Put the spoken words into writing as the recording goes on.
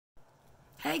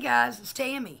Hey guys, it's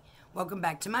Tammy. Welcome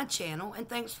back to my channel and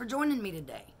thanks for joining me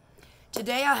today.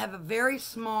 Today I have a very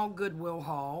small Goodwill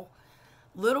haul,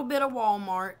 little bit of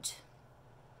Walmart,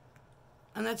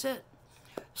 and that's it.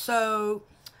 So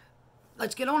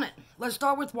let's get on it. Let's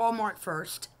start with Walmart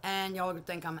first, and y'all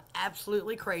think I'm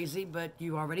absolutely crazy, but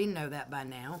you already know that by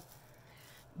now.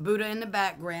 Buddha in the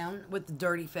background with the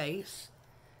dirty face.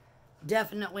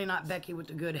 Definitely not Becky with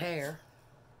the good hair.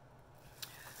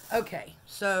 Okay,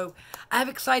 so I have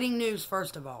exciting news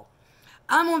first of all.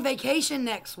 I'm on vacation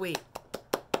next week.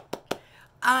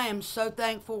 I am so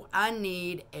thankful. I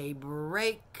need a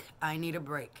break.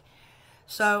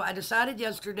 So I decided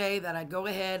yesterday that I'd go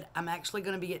ahead. I'm actually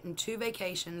going to be getting 2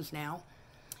 vacations now.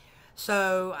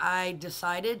 So I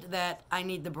decided that I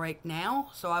need the break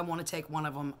now. So I want to take one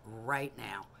of them right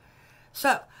now.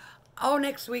 So all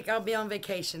next week I'll be on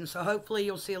vacation. So hopefully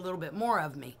you'll see a little bit more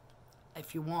of me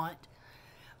if you want.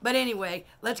 But anyway,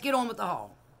 let's get on with the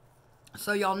haul.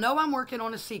 So y'all know I'm working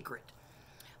on a secret.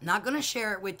 I'm not going to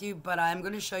share it with you, but I'm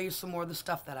going to show you some more of the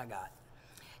stuff that I got.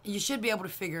 And you should be able to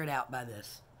figure it out by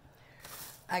this.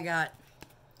 I got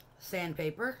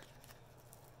sandpaper.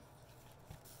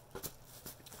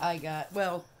 I got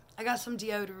some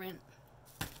deodorant.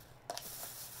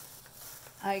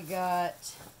 I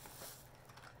got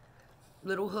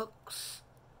little hooks.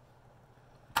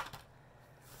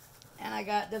 And I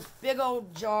got this big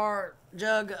old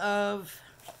jug of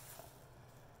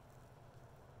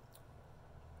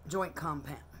joint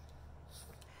compound.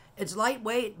 It's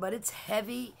lightweight, but it's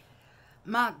heavy.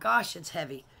 My gosh, it's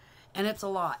heavy. And it's a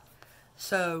lot.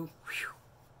 So, whew,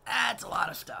 that's a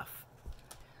lot of stuff.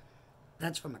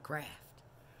 That's from a craft.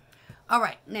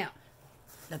 Alright, now,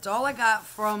 that's all I got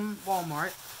from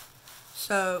Walmart.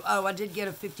 So, oh, I did get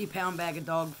a 50-pound bag of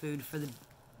dog food for the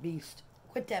beast.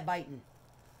 Quit that biting.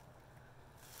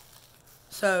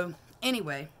 So,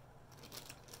 anyway,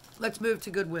 let's move to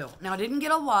Goodwill. Now, I didn't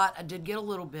get a lot. I did get a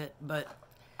little bit, but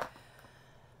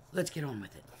let's get on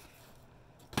with it.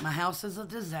 My house is a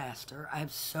disaster. I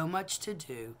have so much to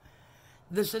do.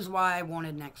 This is why I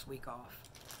wanted next week off.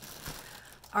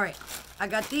 All right, I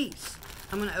got these.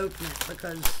 I'm going to open it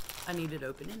because I need it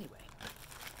open anyway.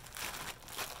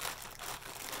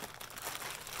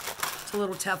 It's a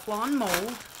little Teflon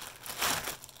mold.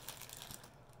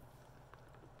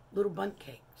 Little bundt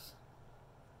cakes.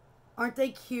 Aren't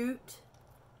they cute?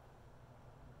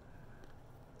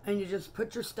 And you just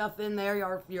put your stuff in there,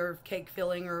 your cake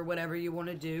filling or whatever you want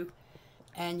to do.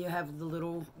 And you have the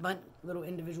little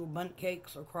individual bundt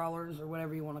cakes or crawlers or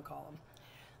whatever you want to call them.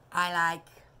 I like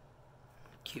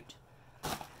cute.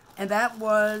 And that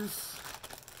was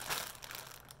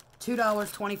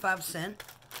 $2.25.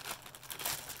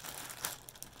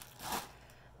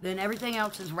 Then everything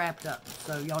else is wrapped up,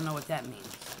 so y'all know what that means.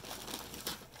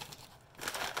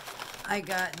 I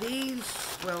got these.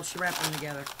 Well, she wrapped them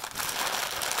together.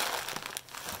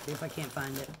 See if I can't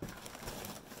find it.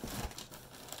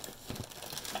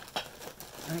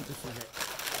 I think this is it.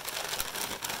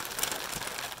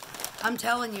 I'm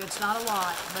telling you, it's not a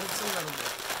lot, but it's a little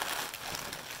bit.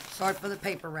 Sorry for the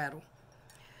paper rattle.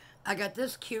 I got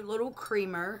this cute little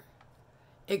creamer.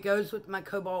 It goes with my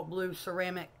cobalt blue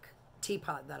ceramic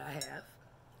teapot that I have.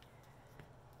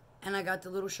 And I got the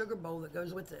little sugar bowl that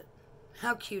goes with it.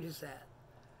 How cute is that?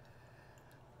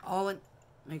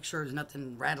 Make sure there's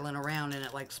nothing rattling around in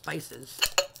it like spices.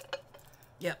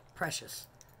 Yep, precious.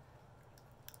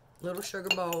 Little sugar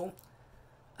bowl.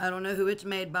 I don't know who it's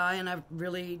made by, and I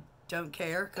really don't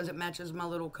care because it matches my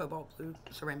little cobalt blue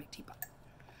ceramic teapot.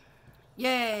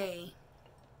 Yay!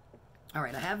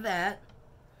 Alright, I have that.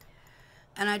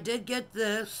 And I did get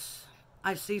this.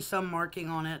 I see some marking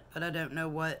on it, but I don't know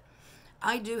what.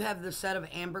 I do have the set of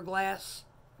amber glass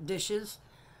dishes,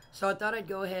 so I thought I'd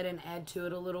go ahead and add to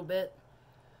it a little bit.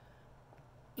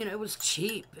 You know, it was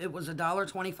cheap. It was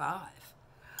 $1.25.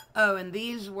 Oh, and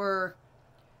these were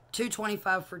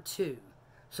 $2.25 for 2,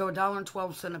 so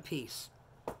 $1.12 a piece.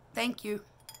 Thank you.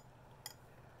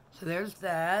 So there's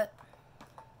that.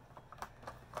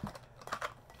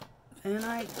 And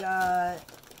I got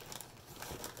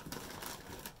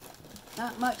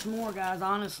not much more, guys,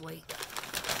 honestly.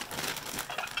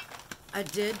 I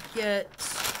did get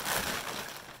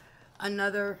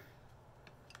another.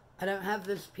 I don't have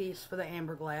this piece for the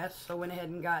amber glass, so I went ahead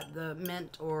and got the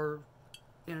mint or,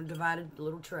 divided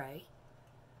little tray.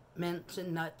 Mints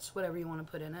and nuts, whatever you want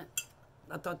to put in it.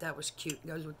 I thought that was cute. It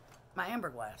goes with my amber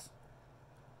glass.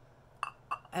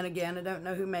 And again, I don't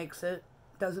know who makes it.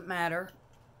 Doesn't matter.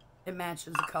 It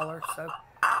matches the color, so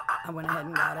I went ahead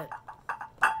and got it.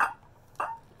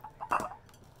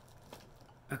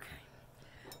 Okay.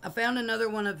 I found another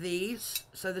one of these.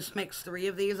 So this makes 3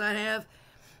 of these I have.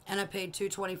 And I paid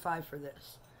 $2.25 for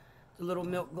this. The little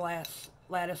milk glass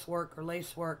lattice work or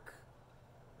lace work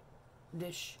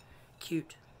dish.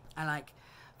 Cute. I like.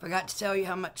 Forgot to tell you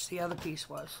how much the other piece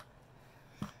was.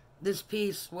 This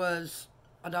piece was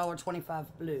 $1.25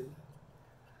 blue.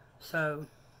 So,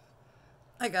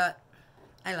 I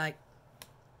like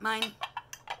mine.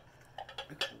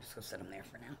 Okay, I'm just going to set them there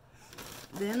for now.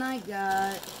 Then I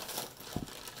got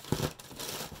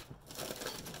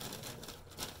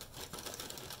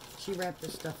she wrapped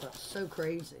this stuff up so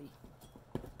crazy.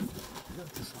 Look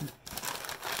at this one.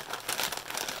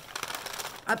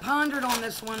 I pondered on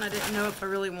this one. I didn't know if I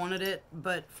really wanted it,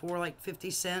 but for like 50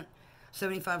 cents,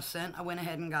 75 cents, I went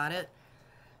ahead and got it.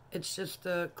 It's just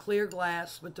a clear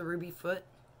glass with the ruby foot.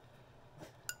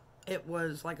 It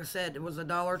was, like I said, it was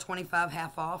 $1.25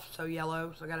 half off, so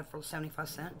yellow, so I got it for 75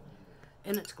 cents.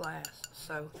 And it's glass,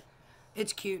 so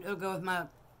it's cute. It'll go with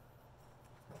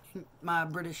my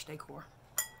British decor.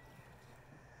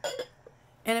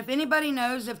 And if anybody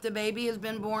knows if the baby has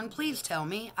been born, please tell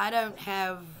me. I don't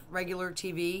have regular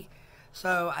TV,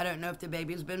 so I don't know if the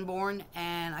baby has been born,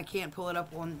 and I can't pull it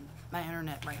up on my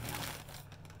internet right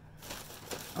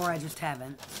now. Or I just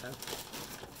haven't, so.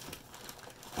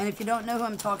 And if you don't know who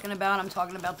I'm talking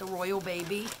about the royal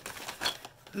baby,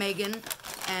 Meghan,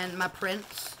 and my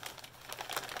prince.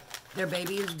 Their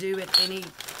baby is due at any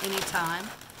time,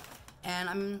 and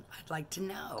I'd like to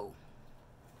know.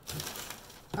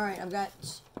 All right, I've got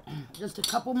just a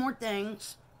couple more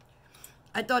things.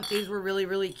 I thought these were really,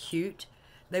 really cute.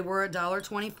 They were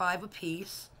 $1.25 a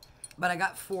piece, but I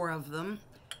got 4 of them.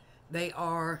 They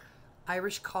are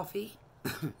Irish coffee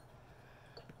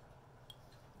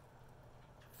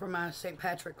for my St.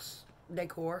 Patrick's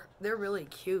decor. They're really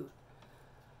cute.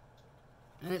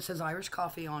 And it says Irish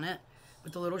coffee on it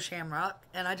with a little shamrock.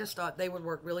 And I just thought they would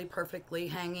work really perfectly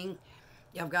hanging.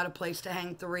 Yeah, I've got a place to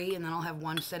hang 3, and then I'll have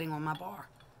 1 sitting on my bar.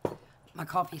 My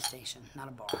coffee station, not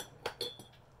a bar.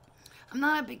 I'm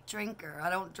not a big drinker. I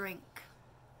don't drink.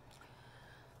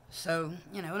 So,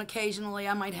 you know, and occasionally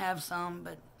I might have some,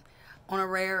 but on a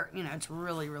rare, you know, it's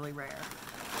really, really rare.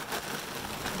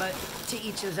 But to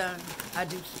each his own. I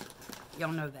do,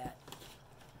 y'all know that.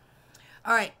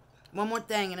 All right, one more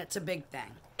thing, and it's a big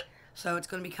thing. So it's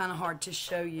going to be kind of hard to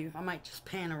show you. I might just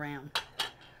pan around.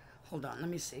 Hold on, let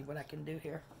me see what I can do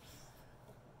here.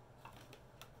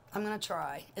 I'm going to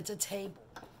try. It's a table.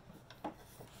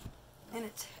 And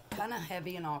it's kind of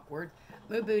heavy and awkward.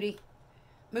 Move, booty.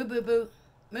 Move, boo-boo.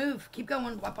 Move. Keep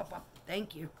going. Wop, wop, wop.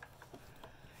 Thank you.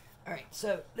 All right,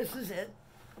 so this is it.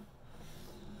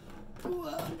 Ooh,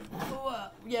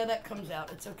 yeah, that comes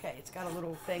out. It's okay. It's got a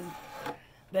little thing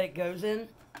that it goes in.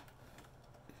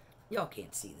 Y'all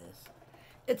can't see this.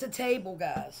 It's a table,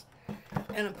 guys.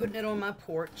 And I'm putting it on my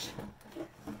porch.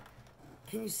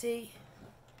 Can you see?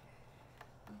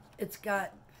 It's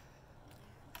got,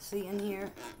 see in here?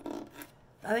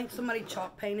 I think somebody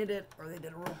chalk painted it, or they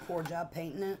did a real poor job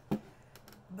painting it.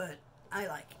 But I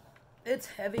like it. It's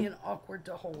heavy and awkward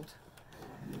to hold.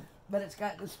 But it's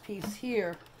got this piece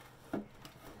here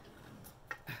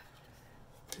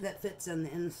that fits in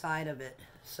the inside of it.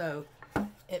 So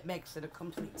it makes it a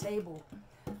complete table.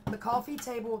 The coffee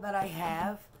table that I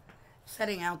have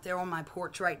sitting out there on my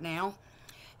porch right now,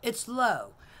 it's low.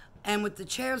 And with the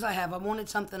chairs I have, I wanted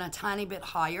something a tiny bit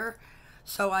higher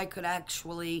so I could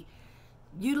actually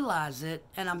utilize it.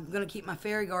 And I'm going to keep my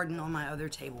fairy garden on my other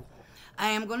table. I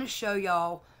am going to show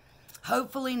y'all,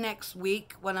 hopefully next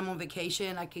week when I'm on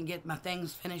vacation, I can get my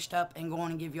things finished up and go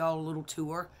on and give y'all a little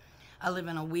tour. I live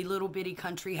in a wee little bitty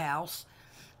country house,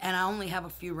 and I only have a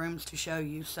few rooms to show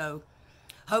you, so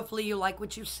hopefully you like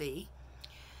what you see.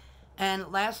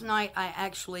 And last night I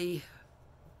actually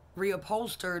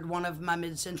reupholstered one of my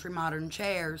mid-century modern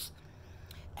chairs,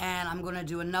 and I'm going to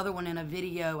do another one in a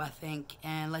video, I think,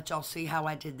 and let y'all see how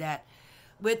I did that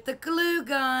with the glue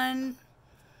gun.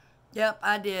 Yep,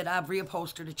 I did. I've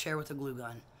reupholstered a chair with a glue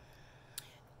gun.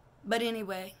 But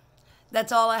anyway,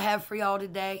 that's all I have for y'all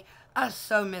today. I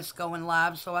so miss going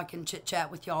live so I can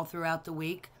chit-chat with y'all throughout the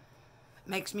week.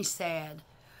 Makes me sad.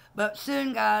 But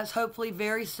soon, guys, hopefully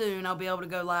very soon, I'll be able to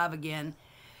go live again.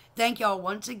 Thank y'all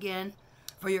once again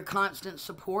for your constant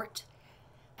support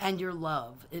and your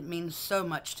love. It means so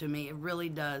much to me. It really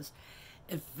does.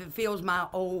 It fills my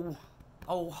old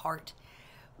heart.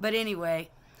 But anyway,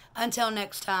 until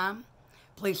next time,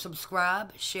 please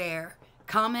subscribe, share,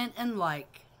 comment, and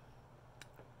like.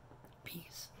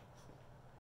 Peace.